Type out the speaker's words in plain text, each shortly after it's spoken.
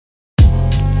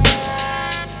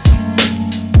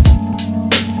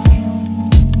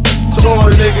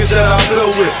that I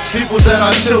build with, peoples that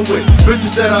I chill with,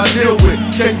 bitches that I deal with.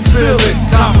 Can you feel it?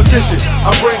 Competition,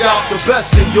 I bring out the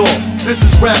best in y'all. This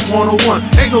is rap 101,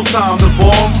 ain't no time to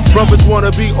ball. Brothers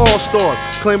wanna be all-stars,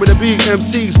 claiming to be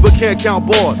MCs but can't count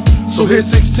bars. So here's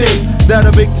 16,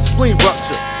 that'll make your spleen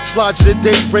rupture. Slide you to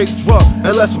date, rape, drug,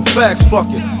 and let some facts fuck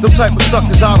it. Them type of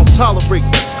suckers I don't tolerate.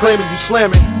 Claiming you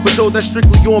slamming, but yo, that's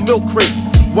strictly on milk crates.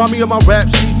 Why me and my rap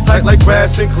sheets tight like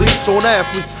grass and cleats on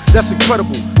athletes? That's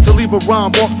incredible, to leave a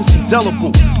rhyme mark that's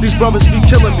indelible. These brothers be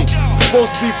killing me,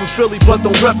 supposed to be from Philly but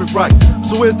don't rep it right.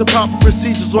 So here's the proper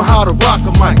procedures on how to rock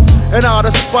a mic. And out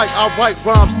of spite, I write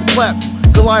rhymes to clap.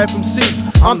 Goliath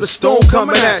MCs, I'm the stone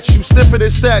coming at you. Stiffer than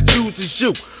statues is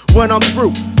you. When I'm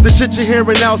through, the shit you're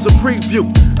hearing now's a preview.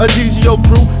 Adagio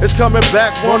crew is coming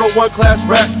back, 101 class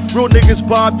rap. Real niggas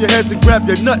bob your heads and grab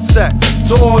your nutsack.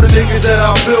 To all the niggas that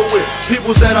I build with,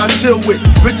 peoples that I chill with,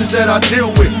 bitches that I deal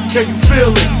with. Can you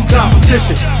feel it?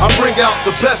 Competition, I bring out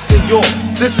the best in y'all.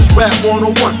 This is rap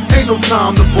 101, ain't no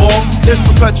time to ball. It's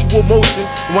perpetual motion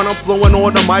when I'm flowing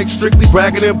on the mic, strictly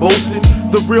bragging and boasting.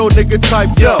 The real nigga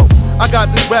type, yo, I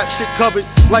got this rap shit covered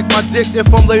like my dick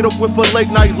if I'm laid up with a late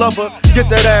night lover.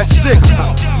 Get that ass sick.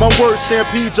 My words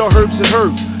stampedes are herbs and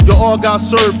herbs. You all got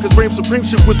served cause Reign Supreme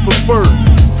shit was preferred.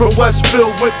 From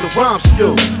Westfield with the rhyme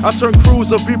skills, I turn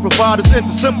crews of beat providers into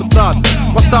sympathizers.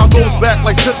 My style goes back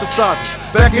like synthesizers.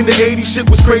 Back in the 80s shit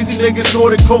was crazy, niggas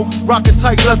snorted coke, rockin'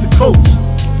 tight leather coats.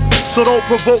 So don't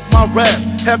provoke my rap.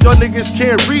 Half y'all niggas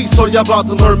can't read, so y'all about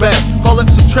to learn math. Call it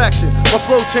subtraction, my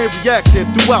flow chain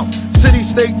reacting throughout city,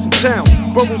 states, and towns.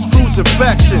 Brothers, crews, and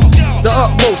factions. The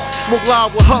utmost, smoke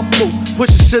loud with HuffMost.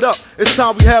 Pushing shit up, it's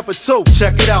time we have a toe.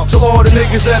 Check it out. To all the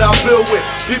niggas that I build with,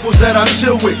 peoples that I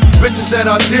chill with, bitches that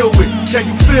I deal with. Can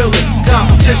you feel it?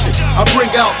 Competition, I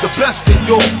bring out the best in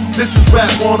y'all. This is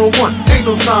rap 101, ain't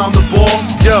no time to ball.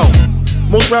 Yo.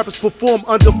 Most rappers perform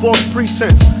under false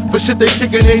pretense. For shit they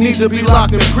kickin', they need to be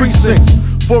locked in precincts.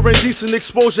 For indecent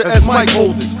exposure as mic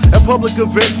holders at public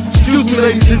events. Excuse me,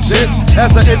 ladies and gents,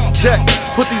 as I interject.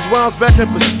 Put these rhymes back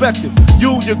in perspective.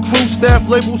 You, your crew, staff,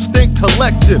 labels, think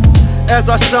collective. As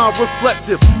I shine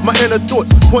reflective, my inner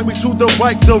thoughts point me to the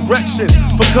right direction.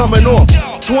 For coming off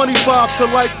 25 to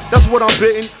life, that's what I'm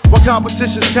bidding. While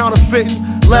competition's counterfeiting,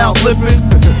 loud lipping.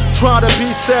 Trying to be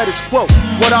status quo,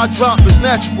 what I drop is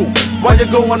natural. While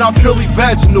you're going out purely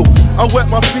vaginal, I wet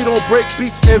my feet on break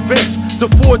beats advance to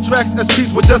 4 tracks SPs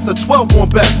with just a 12 on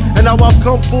back. And now I've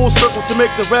come full circle to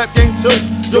make the rap game tilt.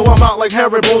 Yo, I'm out like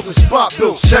herringbone and spot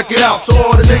bills. Check it out. To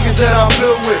all the niggas that I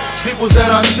build with, peoples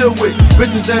that I chill with,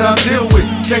 bitches that I deal with.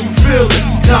 Can you feel it?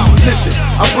 Competition,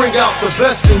 I bring out the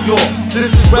best in y'all.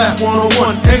 This is rap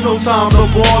 101, ain't no time to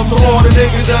ball. To all the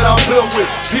niggas that I build with,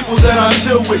 peoples that I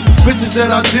chill with, bitches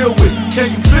that I deal with. Can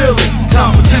you feel it?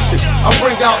 Competition, I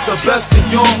bring out the best in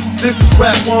y'all. This is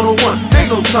rap 101,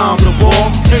 ain't no time to ball.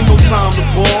 Ain't no time to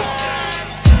ball.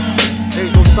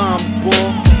 Ain't no time to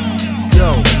ball.